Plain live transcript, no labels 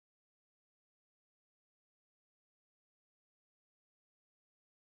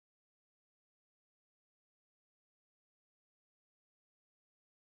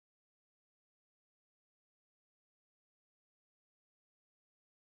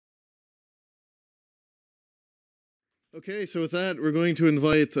Okay, so with that, we're going to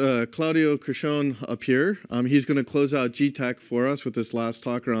invite Claudio Criscione up here. He's going to close out GTAC for us with this last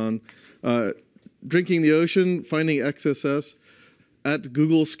talk around drinking the ocean, finding XSS at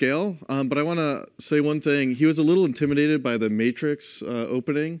Google scale. But I want to say one thing. He was a little intimidated by the matrix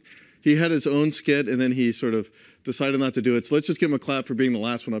opening. He had his own skit, and then he sort of decided not to do it. So let's just give him a clap for being the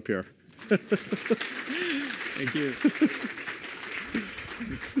last one up here. Thank you.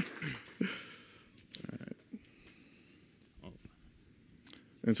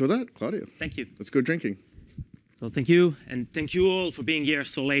 And so with that, Claudio. Thank you. Let's go drinking. So thank you, and thank you all for being here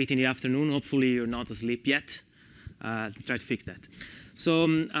so late in the afternoon. Hopefully you're not asleep yet. Try to fix that. So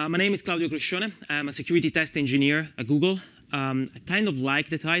my name is Claudio Criscione. I'm a security test engineer at Google. I kind of like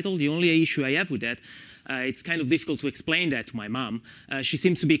the title. The only issue I have with that, it's kind of difficult to explain that to my mom. She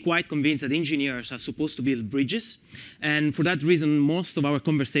seems to be quite convinced that engineers are supposed to build bridges. And for that reason, most of our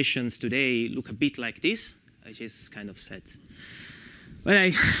conversations today look a bit like this, which is kind of sad. But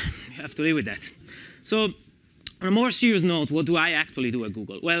I have to live with that. So on a more serious note, what do I actually do at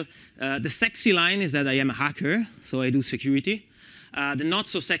Google? Well, the sexy line is that I am a hacker, so I do security. The not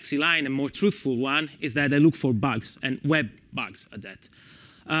so sexy line, and more truthful one, is that I look for bugs, and web bugs at that.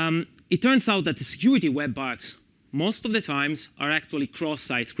 It turns out that the security web bugs, most of the times, are actually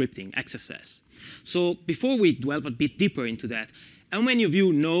cross-site scripting, XSS. So before we delve a bit deeper into that, how many of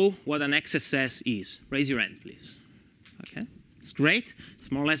you know what an XSS is? Raise your hand, please. Okay. It's great.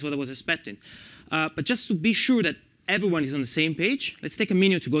 It's more or less what I was expecting. But just to be sure that everyone is on the same page, let's take a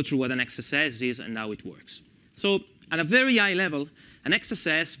minute to go through what an XSS is and how it works. So at a very high level, an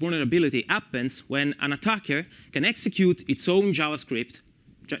XSS vulnerability happens when an attacker can execute its own JavaScript,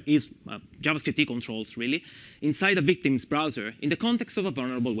 JavaScript controls really, inside a victim's browser in the context of a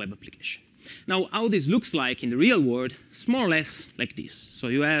vulnerable web application. Now, how this looks like in the real world is more or less like this. So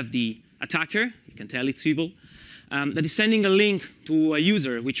you have the attacker, you can tell it's evil, that is sending a link to a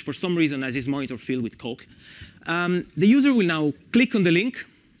user, which for some reason has his monitor filled with Coke. The user will now click on the link,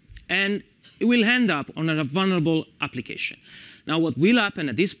 and it will end up on a vulnerable application. Now, what will happen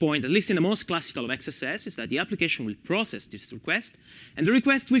at this point, at least in the most classical of XSS, is that the application will process this request, and the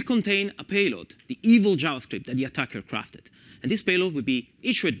request will contain a payload, the evil JavaScript that the attacker crafted. And this payload will be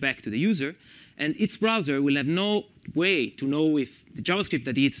issued back to the user, and its browser will have no way to know if the JavaScript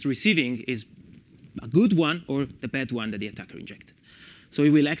that it's receiving is a good one or the bad one that the attacker injected. So it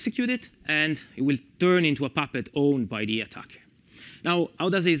will execute it, and it will turn into a puppet owned by the attacker. Now, how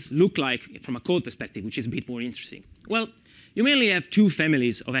does this look like from a code perspective, which is a bit more interesting? Well, you mainly have two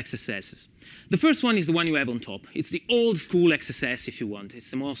families of XSSs. The first one is the one you have on top. It's the old school XSS, if you want.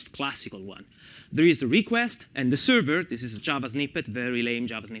 It's the most classical one. There is the request and the server. This is a Java snippet, very lame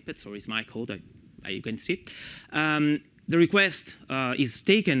Java snippet. Sorry, it's my code. You can see. The request is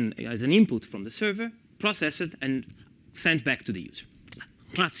taken as an input from the server, processed, and sent back to the user.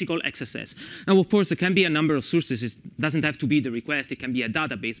 Classical XSS. Now, of course, there can be a number of sources. It doesn't have to be the request. It can be a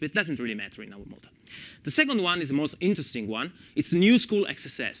database, but it doesn't really matter in our model. The second one is the most interesting one. It's the new school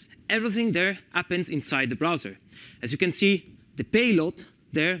XSS. Everything there happens inside the browser. As you can see, the payload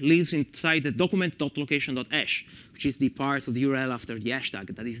there lives inside the document.location.hash, which is the part of the URL after the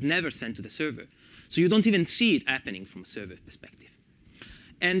hashtag that is never sent to the server. So you don't even see it happening from a server perspective.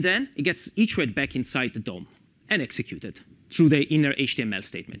 And then it gets issued back inside the DOM and executed through the inner HTML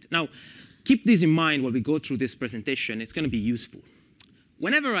statement. Now, keep this in mind while we go through this presentation. It's going to be useful.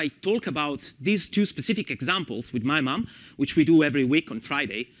 Whenever I talk about these two specific examples with my mom, which we do every week on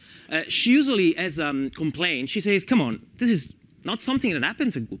Friday, she usually has a complaint. She says, come on, this is not something that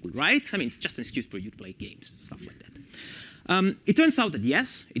happens at Google, right? I mean, it's just an excuse for you to play games, stuff like that. It turns out that,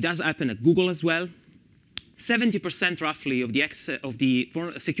 yes, it does happen at Google as well. 70% roughly of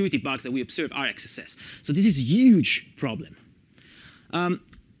the security bugs that we observe are XSS. So this is a huge problem.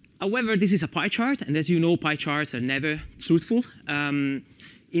 However, this is a pie chart, and as you know, pie charts are never truthful. In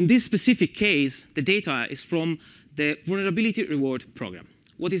this specific case, the data is from the Vulnerability Reward Program.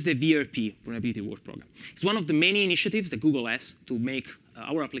 What is the VRP, Vulnerability Reward Program? It's one of the many initiatives that Google has to make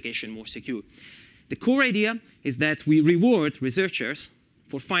our application more secure. The core idea is that we reward researchers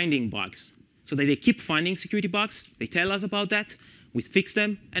for finding bugs, so that they keep finding security bugs, they tell us about that, we fix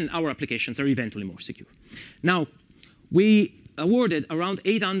them, and our applications are eventually more secure. Now, we awarded around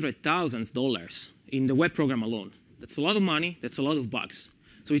 $800,000 in the web program alone. That's a lot of money, that's a lot of bugs.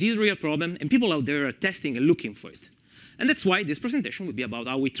 So it is a real problem, and people out there are testing and looking for it. And that's why this presentation will be about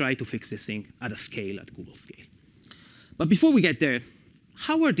how we try to fix this thing at a scale, at Google scale. But before we get there,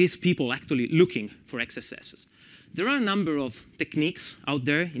 how are these people actually looking for XSSs? there are a number of techniques out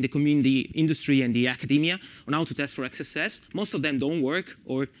there in the community, industry, and the academia on how to test for XSS. Most of them don't work,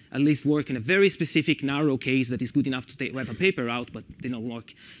 or at least work in a very specific, narrow case that is good enough to have a paper out, but they don't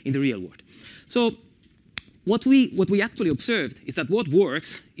work in the real world. So what we actually observed is that what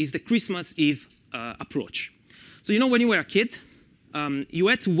works is the Christmas Eve approach. So you know when you were a kid, you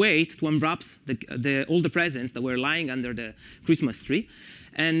had to wait to unwrap all the presents that were lying under the Christmas tree.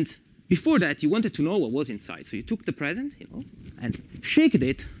 And before that, you wanted to know what was inside. So you took the present, and shaken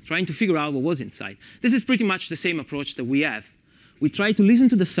it, trying to figure out what was inside. This is pretty much the same approach that we have. We try to listen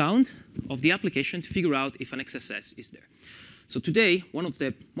to the sound of the application to figure out if an XSS is there. So today, one of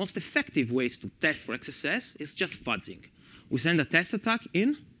the most effective ways to test for XSS is just fuzzing. We send a test attack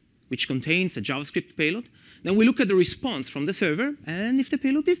in, which contains a JavaScript payload. Then we look at the response from the server, and if the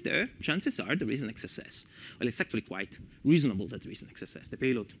payload is there, chances are there is an XSS. Well, it's actually quite reasonable that there is an XSS. The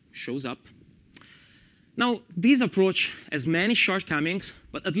payload shows up. Now, this approach has many shortcomings,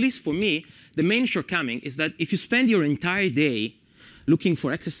 but at least for me, the main shortcoming is that if you spend your entire day looking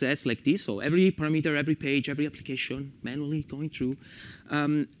for XSS like this, so every parameter, every page, every application, manually going through,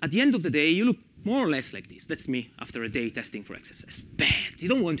 at the end of the day, you look more or less like this. That's me after a day testing for XSS. Bad. You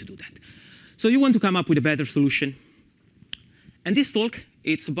don't want to do that. So you want to come up with a better solution. And this talk,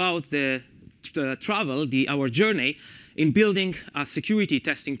 it's about our journey in building a security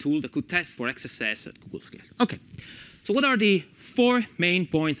testing tool that could test for XSS at Google scale. OK, so what are the 4 main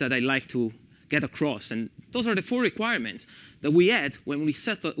points that I'd like to get across? And those are the 4 requirements that we had when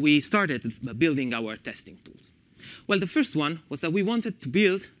we started building our testing tools. Well, the first one was that we wanted to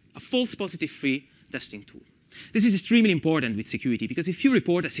build a false positive-free testing tool. This is extremely important with security, because if you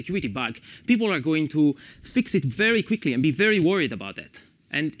report a security bug, people are going to fix it very quickly and be very worried about that.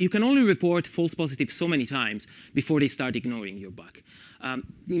 And you can only report false positives so many times before they start ignoring your bug.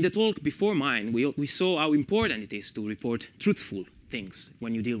 In the talk before mine, we saw how important it is to report truthful things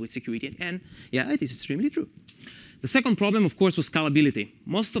when you deal with security. And yeah, it is extremely true. The second problem, of course, was scalability.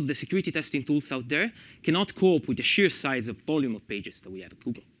 Most of the security testing tools out there cannot cope with the sheer size of volume of pages that we have at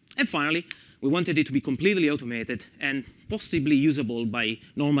Google. And finally, we wanted it to be completely automated and possibly usable by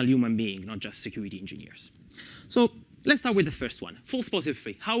normal human beings, not just security engineers. So let's start with the first one, false positive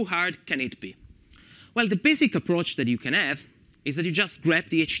free. How hard can it be? Well, the basic approach that you can have is that you just grab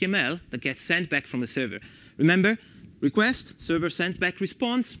the HTML that gets sent back from the server. Remember, request, server sends back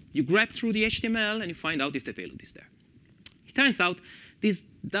response, you grab through the HTML, and you find out if the payload is there. It turns out this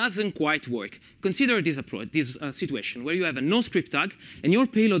doesn't quite work. Consider this approach, this situation where you have a no-script tag, and your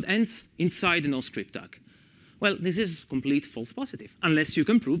payload ends inside the no-script tag. Well, this is complete false positive, unless you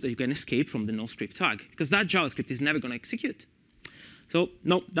can prove that you can escape from the no-script tag, because that JavaScript is never going to execute. So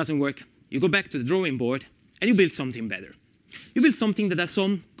no, doesn't work. You go back to the drawing board, and you build something better. You build something that has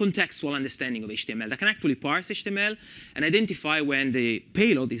some contextual understanding of HTML, that can actually parse HTML and identify when the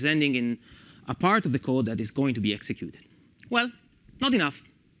payload is ending in a part of the code that is going to be executed. Well, not enough.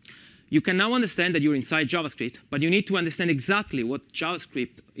 You can now understand that you're inside JavaScript, but you need to understand exactly what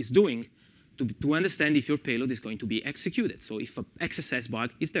JavaScript is doing to understand if your payload is going to be executed, so if an XSS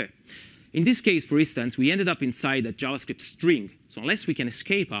bug is there. In this case, for instance, we ended up inside a JavaScript string. So unless we can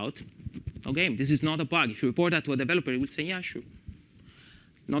escape out, okay, this is not a bug. If you report that to a developer, he will say, yeah, sure.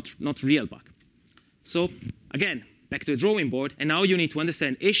 Not real bug. So again, back to the drawing board, and now you need to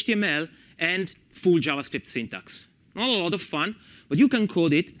understand HTML and full JavaScript syntax. Not a lot of fun, but you can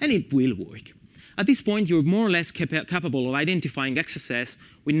code it, and it will work. At this point, you're more or less capable of identifying XSS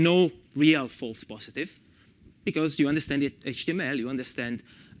with no real false positive, because you understand HTML, you understand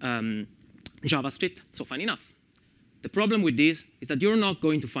JavaScript, so fine enough. The problem with this is that you're not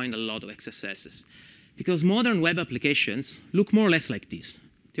going to find a lot of XSSs, because modern web applications look more or less like this.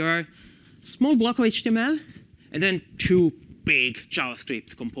 There are a small block of HTML, and then 2 big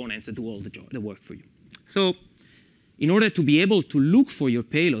JavaScript components that do all the work for you. So in order to be able to look for your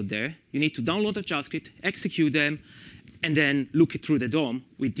payload there, you need to download the JavaScript, execute them, and then look it through the DOM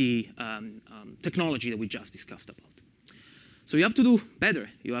with the technology that we just discussed about. So you have to do better.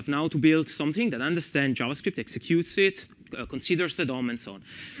 You have now to build something that understands JavaScript, executes it, considers the DOM, and so on.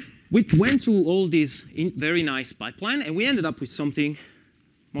 We went through all this very nice pipeline, and we ended up with something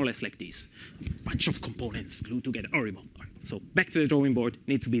more or less like this. A bunch of components glued together. Horrible. So back to the drawing board,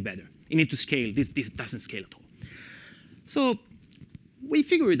 need to be better. You need to scale. This doesn't scale at all. So we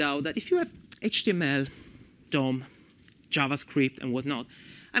figured out that if you have HTML, DOM, JavaScript, and whatnot,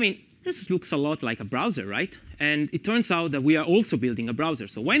 I mean, this looks a lot like a browser, right? And it turns out that we are also building a browser.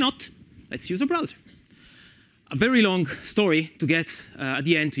 So why not? Let's use a browser. A very long story to get at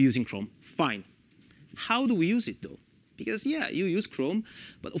the end to using Chrome. Fine. How do we use it, though? Because, yeah, you use Chrome,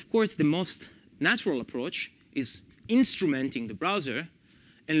 but of course, the most natural approach is instrumenting the browser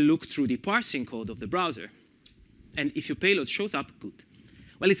and look through the parsing code of the browser. And if your payload shows up, good.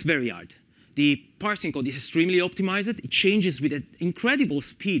 Well, it's very hard. The parsing code is extremely optimized. It changes with an incredible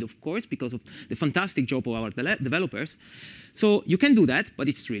speed, of course, because of the fantastic job of our developers. So you can do that, but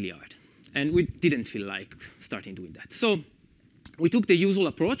it's really hard. And we didn't feel like starting doing that. So we took the usual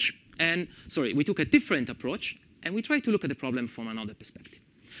approach, we took a different approach, and we tried to look at the problem from another perspective.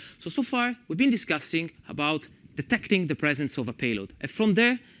 So far, we've been discussing about detecting the presence of a payload, and from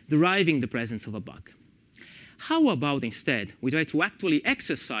there, deriving the presence of a bug. How about instead, we try to actually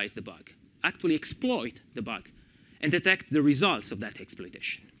exercise the bug, actually exploit the bug, and detect the results of that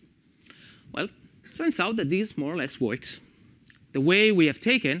exploitation? Well, it turns out that this more or less works. The way we have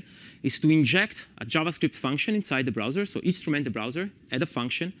taken is to inject a JavaScript function inside the browser, so instrument the browser, add a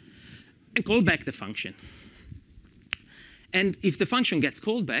function, and call back the function. And if the function gets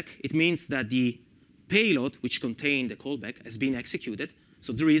called back, it means that the payload, which contained the callback, has been executed.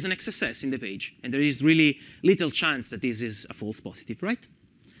 So there is an XSS in the page, and there is really little chance that this is a false positive, right?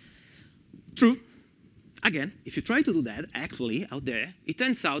 True. Again, if you try to do that, actually, out there, it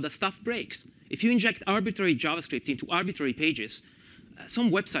turns out that stuff breaks. If you inject arbitrary JavaScript into arbitrary pages,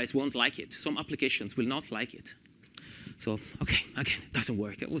 some websites won't like it. Some applications will not like it. So, OK, again, it doesn't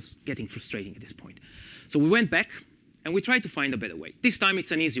work. It was getting frustrating at this point. So we went back, and we tried to find a better way. This time,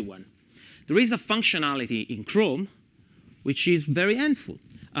 it's an easy one. There is a functionality in Chrome which is very handful.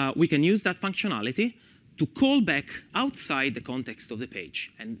 We can use that functionality to call back outside the context of the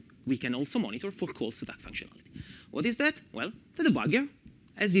page. And we can also monitor for calls to that functionality. What is that? Well, the debugger,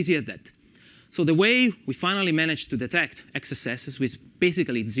 as easy as that. So the way we finally managed to detect XSSs with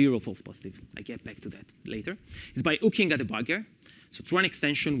basically 0 false positive, I get back to that later, is by hooking a debugger. So through an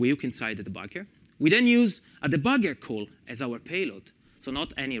extension, we hook inside the debugger. We then use a debugger call as our payload. So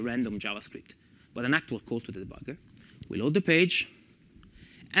not any random JavaScript, but an actual call to the debugger. We load the page,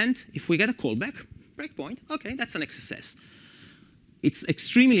 and if we get a callback, breakpoint, OK, that's an XSS. It's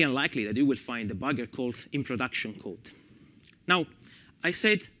extremely unlikely that you will find debugger calls in production code. Now, I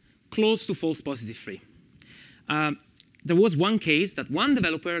said close to false positive free. There was one case that one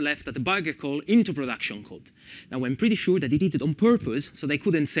developer left a debugger call into production code. Now, I'm pretty sure that he did it on purpose, so they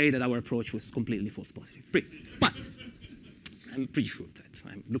couldn't say that our approach was completely false positive free. But I'm pretty sure of that.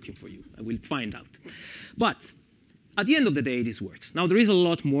 I'm looking for you. I will find out. But at the end of the day, this works. Now, there is a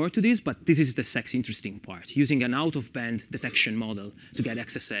lot more to this, but this is the sexy, interesting part, using an out-of-band detection model to get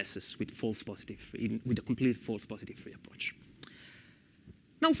XSSs with false positive free, with a complete false positive free approach.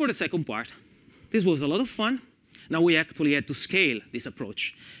 Now, for the second part, this was a lot of fun. Now we actually had to scale this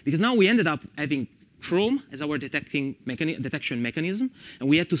approach, because now we ended up having Chrome as our detection mechanism, and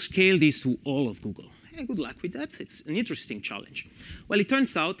we had to scale this to all of Google. Hey, good luck with that. It's an interesting challenge. Well, it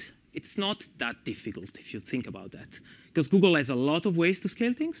turns out it's not that difficult if you think about that, because Google has a lot of ways to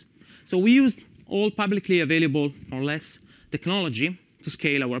scale things. So we used all publicly available, more or less, technology to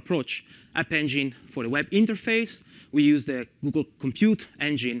scale our approach. App Engine for the web interface. We use the Google Compute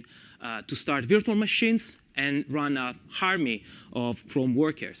Engine to start virtual machines and run an army of Chrome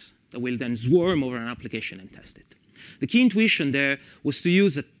workers that will then swarm over an application and test it. The key intuition there was to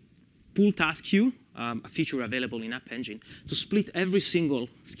use a pool task queue, a feature available in App Engine, to split every single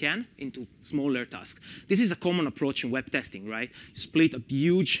scan into smaller tasks. This is a common approach in web testing, right? You split a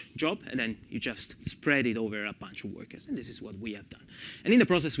huge job, and then you just spread it over a bunch of workers. And this is what we have done. And in the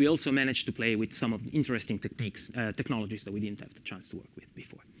process, we also managed to play with some of the interesting technologies that we didn't have the chance to work with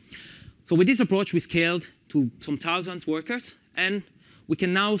before. So with this approach, we scaled to some thousands of workers, and we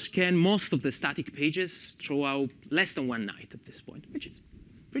can now scan most of the static pages throughout less than one night at this point, which is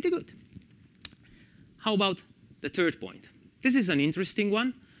pretty good. How about the third point? This is an interesting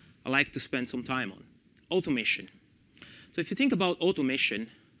one I like to spend some time on, automation. So if you think about automation,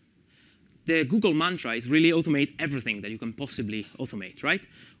 the Google mantra is really automate everything that you can possibly automate, right?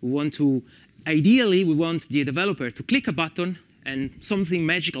 Ideally, we want the developer to click a button and something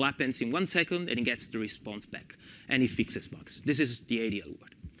magical happens in 1 second, and he gets the response back, and he fixes bugs. This is the ideal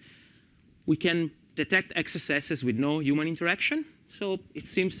world. We can detect XSSs with no human interaction, so it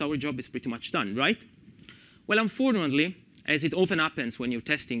seems our job is pretty much done, right? Well, unfortunately, as it often happens when you're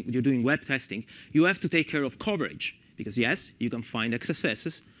doing web testing, you have to take care of coverage, because yes, you can find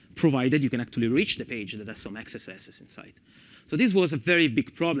XSSs, provided you can actually reach the page that has some XSSs inside. So this was a very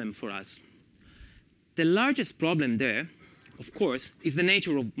big problem for us. The largest problem there, of course, is the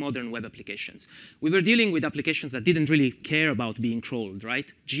nature of modern web applications. We were dealing with applications that didn't really care about being crawled,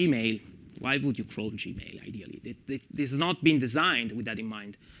 right? Gmail, why would you crawl Gmail, ideally? This has not been designed with that in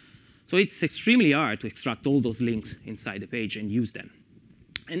mind. So it's extremely hard to extract all those links inside the page and use them.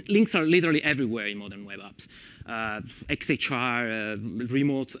 And links are literally everywhere in modern web apps. XHR,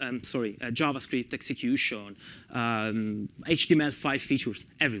 JavaScript execution, HTML5 features,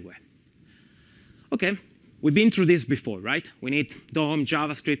 everywhere. OK, we've been through this before, right? We need DOM,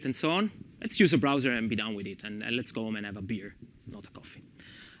 JavaScript, and so on. Let's use a browser and be done with it. And let's go home and have a beer, not a coffee.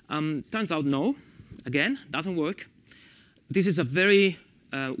 Turns out, no. Again, doesn't work. This is a very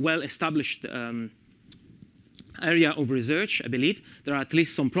well-established area of research, I believe. There are at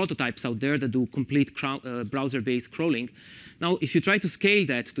least some prototypes out there that do complete browser-based crawling. Now, if you try to scale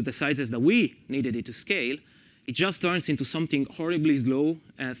that to the sizes that we needed it to scale, it just turns into something horribly slow,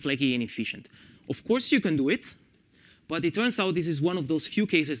 flaky, and inefficient. Of course, you can do it. But it turns out this is one of those few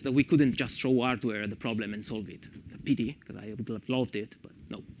cases that we couldn't just throw hardware at the problem and solve it. It's a pity, because I would have loved it. But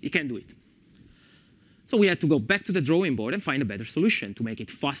no, you can't do it. So we had to go back to the drawing board and find a better solution to make it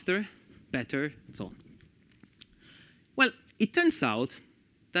faster, better, and so on. Well, it turns out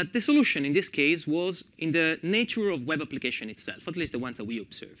that the solution in this case was in the nature of web application itself, at least the ones that we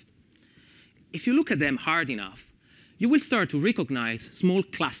observed. If you look at them hard enough, you will start to recognize small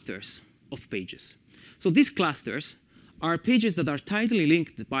clusters of pages. So these clusters are pages that are tightly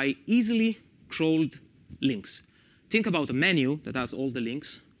linked by easily crawled links. Think about a menu that has all the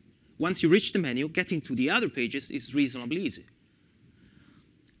links. Once you reach the menu, getting to the other pages is reasonably easy.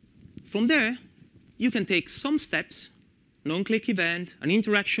 From there, you can take some steps, non-click event, an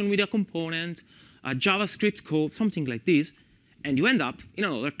interaction with a component, a JavaScript code, something like this, and you end up in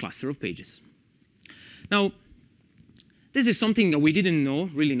another cluster of pages. Now, this is something that we didn't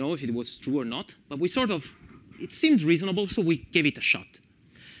really know if it was true or not, but it seemed reasonable, so we gave it a shot.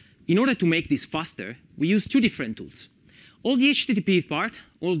 In order to make this faster, we used two different tools. All the HTTP part,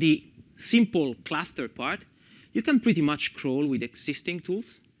 all the simple cluster part, you can pretty much crawl with existing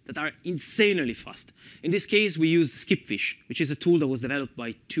tools that are insanely fast. In this case, we used Skipfish, which is a tool that was developed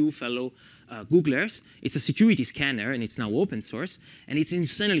by two fellow Googlers. It's a security scanner, and it's now open source. And it's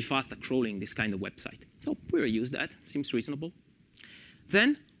insanely fast at crawling this kind of website. So we use that. Seems reasonable.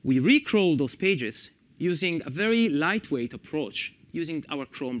 Then we re-crawl those pages using a very lightweight approach, using our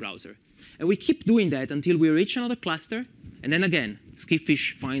Chrome browser. And we keep doing that until we reach another cluster. And then again,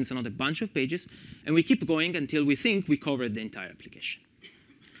 Skipfish finds another bunch of pages. And we keep going until we think we covered the entire application.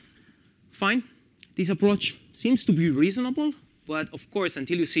 Fine. This approach seems to be reasonable. But of course,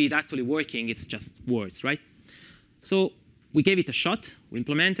 until you see it actually working, it's just words, right? So we gave it a shot. We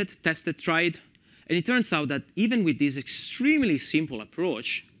implemented, tested, tried. And it turns out that even with this extremely simple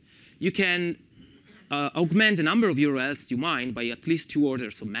approach, you can augment the number of URLs you mine by at least 2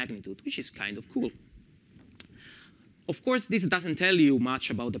 orders of magnitude, which is kind of cool. Of course, this doesn't tell you much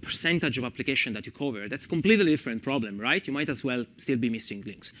about the percentage of application that you cover. That's a completely different problem, right? You might as well still be missing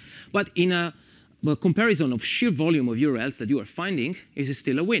links. But in a comparison of sheer volume of URLs that you are finding, is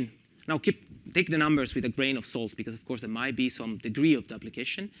still a win. Now, take the numbers with a grain of salt, because of course there might be some degree of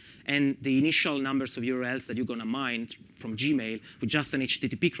duplication. And the initial numbers of URLs that you're going to mine from Gmail with just an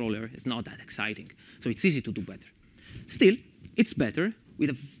HTTP crawler is not that exciting. So it's easy to do better. Still, it's better with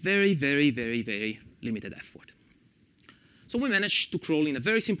a very, very, very, very limited effort. So we managed to crawl in a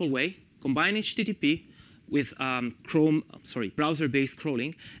very simple way, combine HTTP with browser-based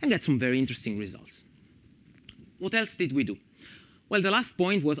crawling, and get some very interesting results. What else did we do? Well, the last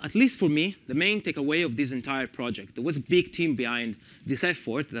point was, at least for me, the main takeaway of this entire project. There was a big team behind this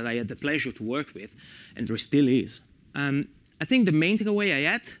effort that I had the pleasure to work with, and there still is. I think the main takeaway I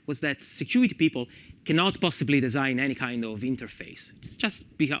had was that security people cannot possibly design any kind of interface. It's just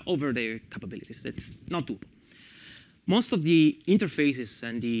over their capabilities. It's not doable. Most of the interfaces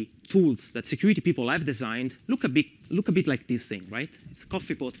and the tools that security people have designed look a bit like this thing, right? It's a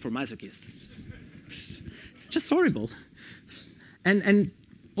coffee pot for masochists. It's just horrible. And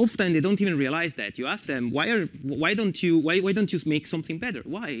often they don't even realize that. You ask them, why don't you make something better?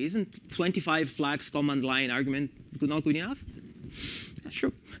 Why? Isn't 25 flags command line argument not good enough? Yeah,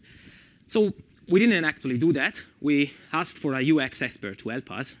 sure. So we didn't actually do that. We asked for a UX expert to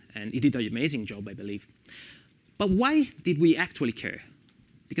help us, and he did an amazing job, I believe. But why did we actually care?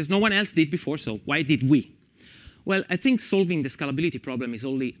 Because no one else did before, so why did we? Well, I think solving the scalability problem is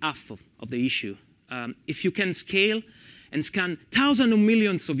only half of the issue. If you can scale and scan thousands of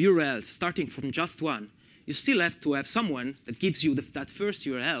millions of URLs starting from just one, you still have to have someone that gives you that first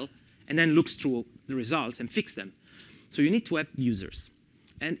URL and then looks through the results and fix them. So you need to have users.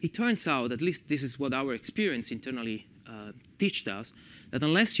 And it turns out, at least this is what our experience internally teaches us, that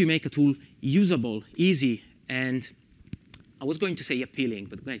unless you make a tool usable, easy, and I was going to say appealing,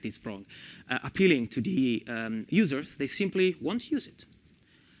 but that is wrong, appealing to the users, they simply won't use it.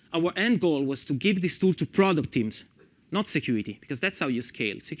 Our end goal was to give this tool to product teams not security, because that's how you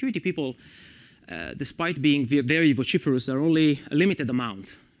scale. Security people, despite being very vociferous, are only a limited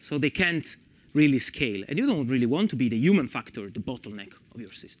amount. So they can't really scale. And you don't really want to be the human factor, the bottleneck of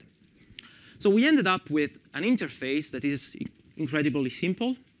your system. So we ended up with an interface that is incredibly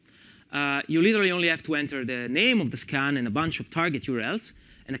simple. You literally only have to enter the name of the scan and a bunch of target URLs,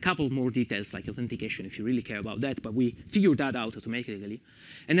 and a couple more details like authentication if you really care about that, but we figured that out automatically.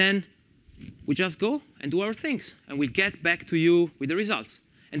 And then we just go and do our things, and we'll get back to you with the results.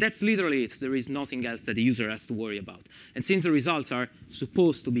 And that's literally it. There is nothing else that the user has to worry about. And since the results are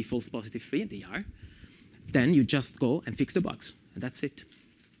supposed to be false positive free, and they are, then you just go and fix the bugs, and that's it.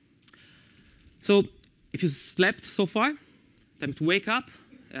 So if you slept so far, time to wake up,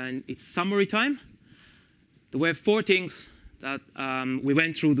 and it's summary time. There were 4 things that we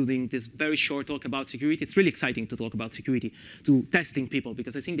went through during this very short talk about security. It's really exciting to talk about security to testing people,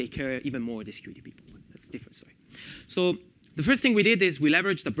 because I think they care even more, the security people. That's a different story. So the first thing we did is we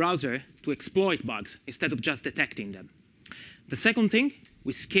leveraged the browser to exploit bugs instead of just detecting them. The second thing,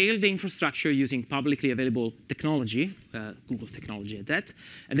 we scaled the infrastructure using publicly available technology, Google technology at that.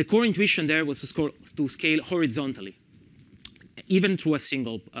 And the core intuition there was to scale horizontally, even through a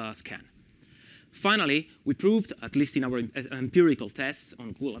single scan. Finally, we proved, at least in our empirical tests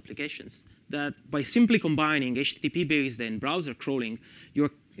on Google applications, that by simply combining HTTP-based and browser crawling,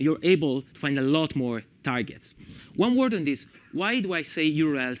 you're able to find a lot more targets. One word on this, why do I say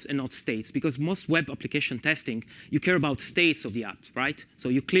URLs and not states? Because most web application testing, you care about states of the app, right? So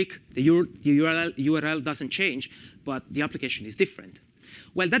you click, the URL doesn't change, but the application is different.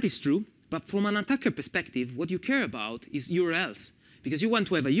 Well, that is true, but from an attacker perspective, what you care about is URLs. Because you want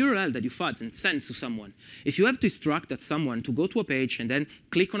to have a URL that you fudge and send to someone. If you have to instruct that someone to go to a page and then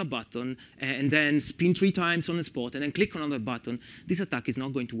click on a button and then spin 3 times on the spot and then click on another button, this attack is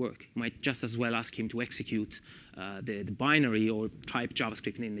not going to work. You might just as well ask him to execute the binary or type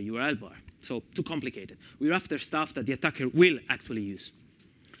JavaScript in the URL bar. So too complicated. We're after stuff that the attacker will actually use.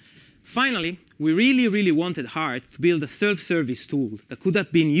 Finally, we really, really wanted hard to build a self-service tool that could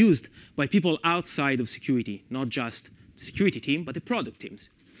have been used by people outside of security, not just security team, but the product teams.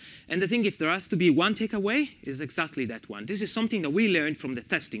 And I think if there has to be one takeaway, is exactly that one. This is something that we learned from the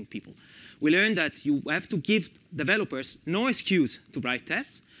testing people. We learned that you have to give developers no excuse to write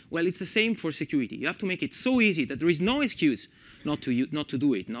tests. Well, it's the same for security. You have to make it so easy that there is no excuse not to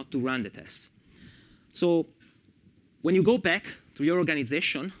do it, not to run the tests. So when you go back to your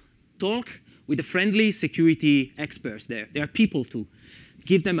organization, talk with the friendly security experts there. There are people to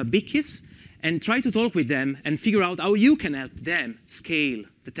give them a big kiss, and try to talk with them and figure out how you can help them scale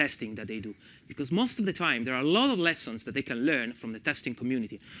the testing that they do. Because most of the time, there are a lot of lessons that they can learn from the testing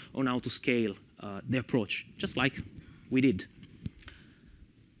community on how to scale their approach, just like we did.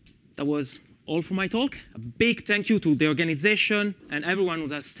 That was all for my talk. A big thank you to the organization and everyone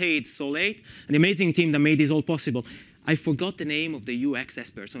who has stayed so late, and the amazing team that made this all possible. I forgot the name of the UX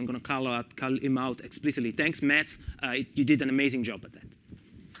expert, so I'm going to call him out explicitly. Thanks, Matt. You did an amazing job at that.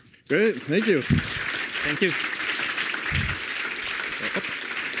 Great, thank you. Thank you.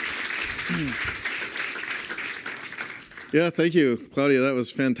 Yeah, thank you, Claudio. That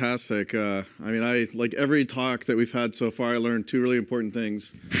was fantastic. I mean, like every talk that we've had so far, I learned 2 really important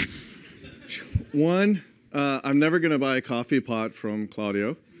things. One, I'm never going to buy a coffee pot from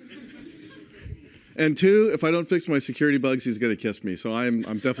Claudio. And 2, if I don't fix my security bugs, he's going to kiss me. So I'm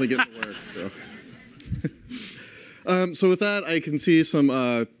definitely getting to work. So with that, I can see some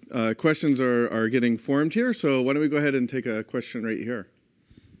questions are getting formed here. So why don't we go ahead and take a question right here?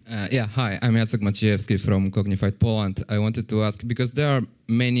 Yeah, hi, I'm Jacek Maciejewski from Cognified Poland. I wanted to ask, because there are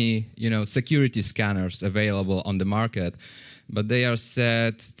many, security scanners available on the market, but they are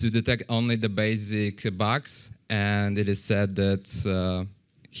set to detect only the basic bugs, and it is said that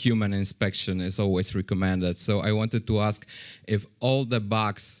human inspection is always recommended. So I wanted to ask if all the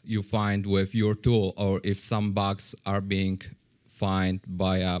bugs you find with your tool, or if some bugs are being found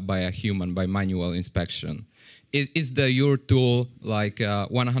by a human, by manual inspection. Is your tool like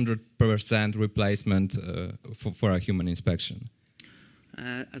 100% replacement for a human inspection?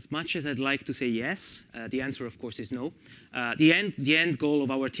 As much as I'd like to say yes, the answer, of course, is no. The end goal of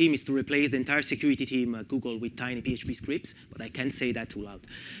our team is to replace the entire security team at Google with tiny PHP scripts, but I can't say that too loud.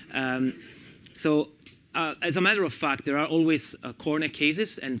 As a matter of fact, there are always corner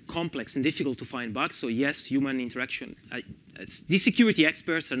cases and complex and difficult to find bugs. So yes, human interaction. These security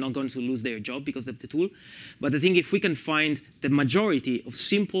experts are not going to lose their job because of the tool. But I think if we can find the majority of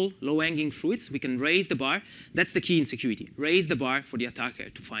simple, low-hanging fruits, we can raise the bar. That's the key in security. Raise the bar for the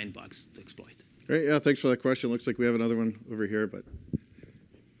attacker to find bugs to exploit. Great. Yeah, thanks for that question. Looks like we have another one over here, but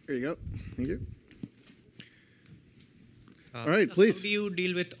here you go. Thank you. All right, so please. How do you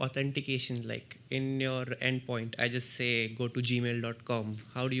deal with authentication? Like in your endpoint, I just say go to gmail.com.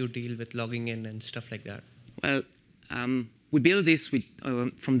 How do you deal with logging in and stuff like that? Well, we built this with,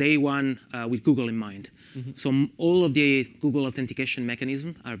 from day one with Google in mind. Mm-hmm. So all of the Google authentication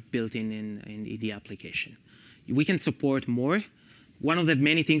mechanisms are built in the application. We can support more. One of the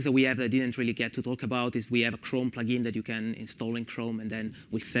many things that we have that I didn't really get to talk about is we have a Chrome plugin that you can install in Chrome, and then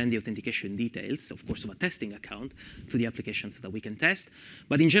we'll send the authentication details, of course, of a testing account to the applications so that we can test.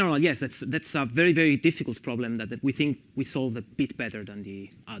 But in general, yes, that's a very, very difficult problem that we think we solved a bit better than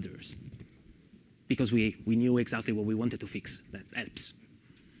the others, because we knew exactly what we wanted to fix. That helps.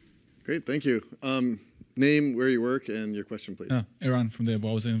 Great, thank you. Name, where you work, and your question, please. Eran from the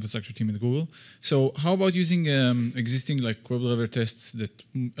browser infrastructure team at Google. So how about using existing like WebDriver tests that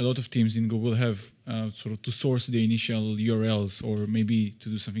a lot of teams in Google have sort of to source the initial URLs, or maybe to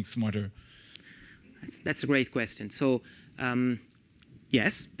do something smarter? That's a great question. So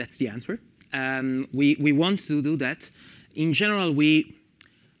yes, that's the answer. We want to do that. In general, we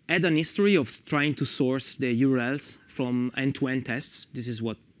add an history of trying to source the URLs from end-to-end tests. This is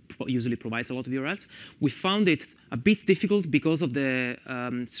what usually provides a lot of URLs. We found it a bit difficult because of the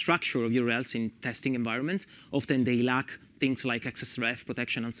structure of URLs in testing environments. Often they lack things like XSRF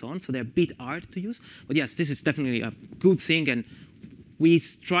protection and so on, so they're a bit hard to use. But yes, this is definitely a good thing, and we're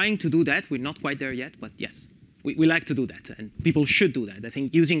trying to do that. We're not quite there yet, but yes, we like to do that, and people should do that. I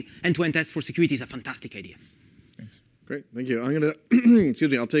think using end-to-end tests for security is a fantastic idea. Thanks. Great, thank you. I'm going to,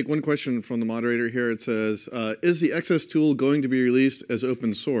 excuse me, I'll take one question from the moderator here. It says, is the XS tool going to be released as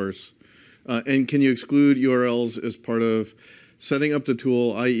open source? And can you exclude URLs as part of setting up the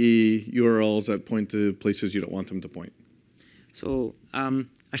tool, i.e. URLs that point to places you don't want them to point? So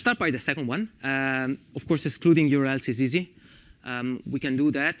I start by the second one. Of course, excluding URLs is easy. We can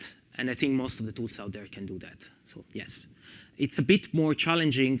do that, and I think most of the tools out there can do that. So yes. It's a bit more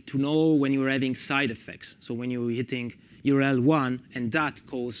challenging to know when you're having side effects. So when you're hitting URL 1 and that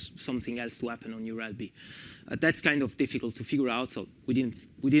causes something else to happen on URL B. That's kind of difficult to figure out, so we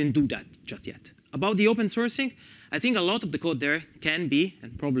didn't do that just yet. About the open sourcing, I think a lot of the code there can be,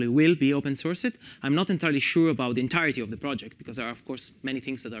 and probably will be, open sourced. I'm not entirely sure about the entirety of the project, because there are, of course, many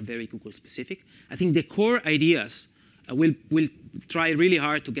things that are very Google specific. I think the core ideas, we'll try really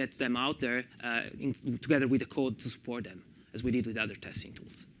hard to get them out there together with the code to support them, as we did with other testing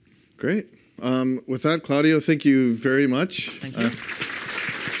tools. Great. With that, Claudio, thank you very much. Thank you.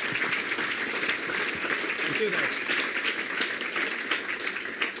 Thank you, guys.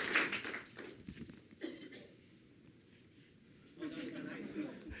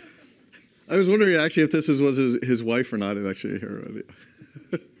 I was wondering actually if this was his wife or not. It's actually here.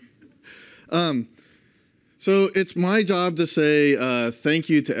 So it's my job to say thank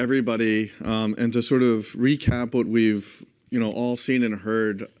you to everybody and to sort of recap what we've all seen and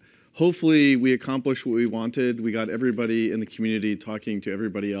heard. Hopefully we accomplished what we wanted. We got everybody in the community talking to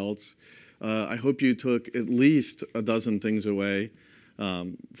everybody else. I hope you took at least a dozen things away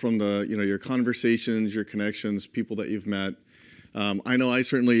from the your conversations, your connections, people that you've met. I know I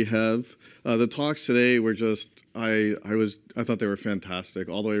certainly have. The talks today were just I thought they were fantastic,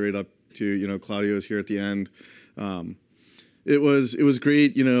 all the way right up to Claudio's here at the end. It was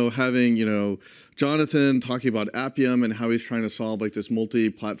great, having Jonathan talking about Appium and how he's trying to solve like this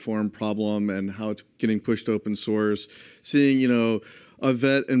multi-platform problem and how it's getting pushed open source. Seeing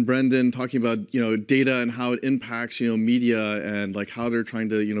Yvette and Brendan talking about data and how it impacts media and like how they're trying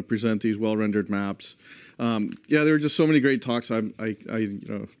to present these well-rendered maps. Yeah, there were just so many great talks. I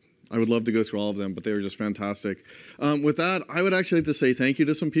would love to go through all of them, but they were just fantastic. With that, I would actually like to say thank you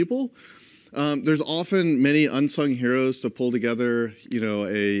to some people. There's often many unsung heroes to pull together,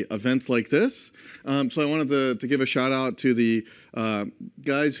 a event like this. So I wanted to give a shout out to the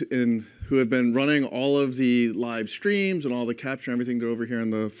guys who have been running all of the live streams and all the capture and everything. They're over here in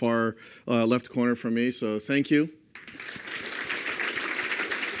the far left corner from me. So thank you.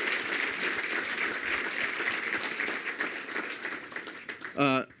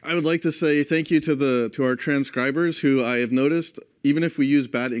 I would like to say thank you to our transcribers, who I have noticed, even if we use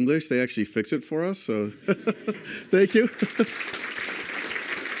bad English, they actually fix it for us. So thank you.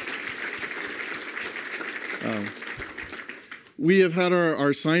 We have had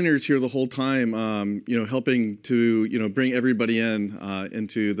our signers here the whole time, helping to bring everybody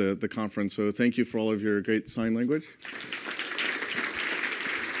into the conference. So thank you for all of your great sign language.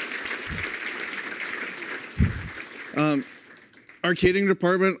 Our catering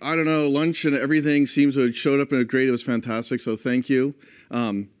department, I don't know, lunch and everything seems to have showed up in a great. It was fantastic, so thank you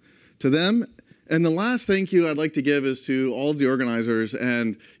to them. And the last thank you I'd like to give is to all of the organizers.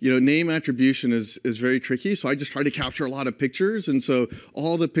 And name attribution is very tricky, so I just try to capture a lot of pictures. And so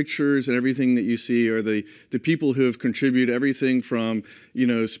all the pictures and everything that you see are the people who have contributed everything from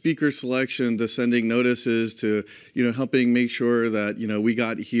speaker selection to sending notices to helping make sure that we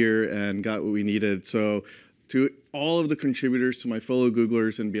got here and got what we needed. So to all of the contributors, to my fellow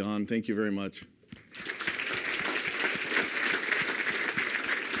Googlers and beyond, thank you very much.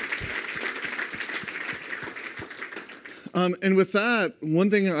 And with that, one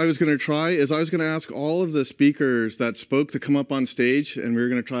thing I was going to try is I was going to ask all of the speakers that spoke to come up on stage, and we were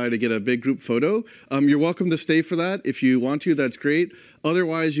going to try to get a big group photo. You're welcome to stay for that. If you want to, that's great.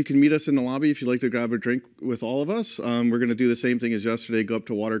 Otherwise, you can meet us in the lobby if you'd like to grab a drink with all of us. We're going to do the same thing as yesterday, go up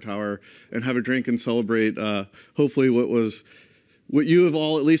to Water Tower and have a drink and celebrate, hopefully, what you have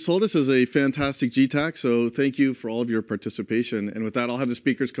all at least told us is a fantastic GTAC, so thank you for all of your participation. And with that, I'll have the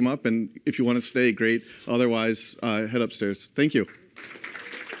speakers come up, and if you want to stay, great. Otherwise, head upstairs. Thank you.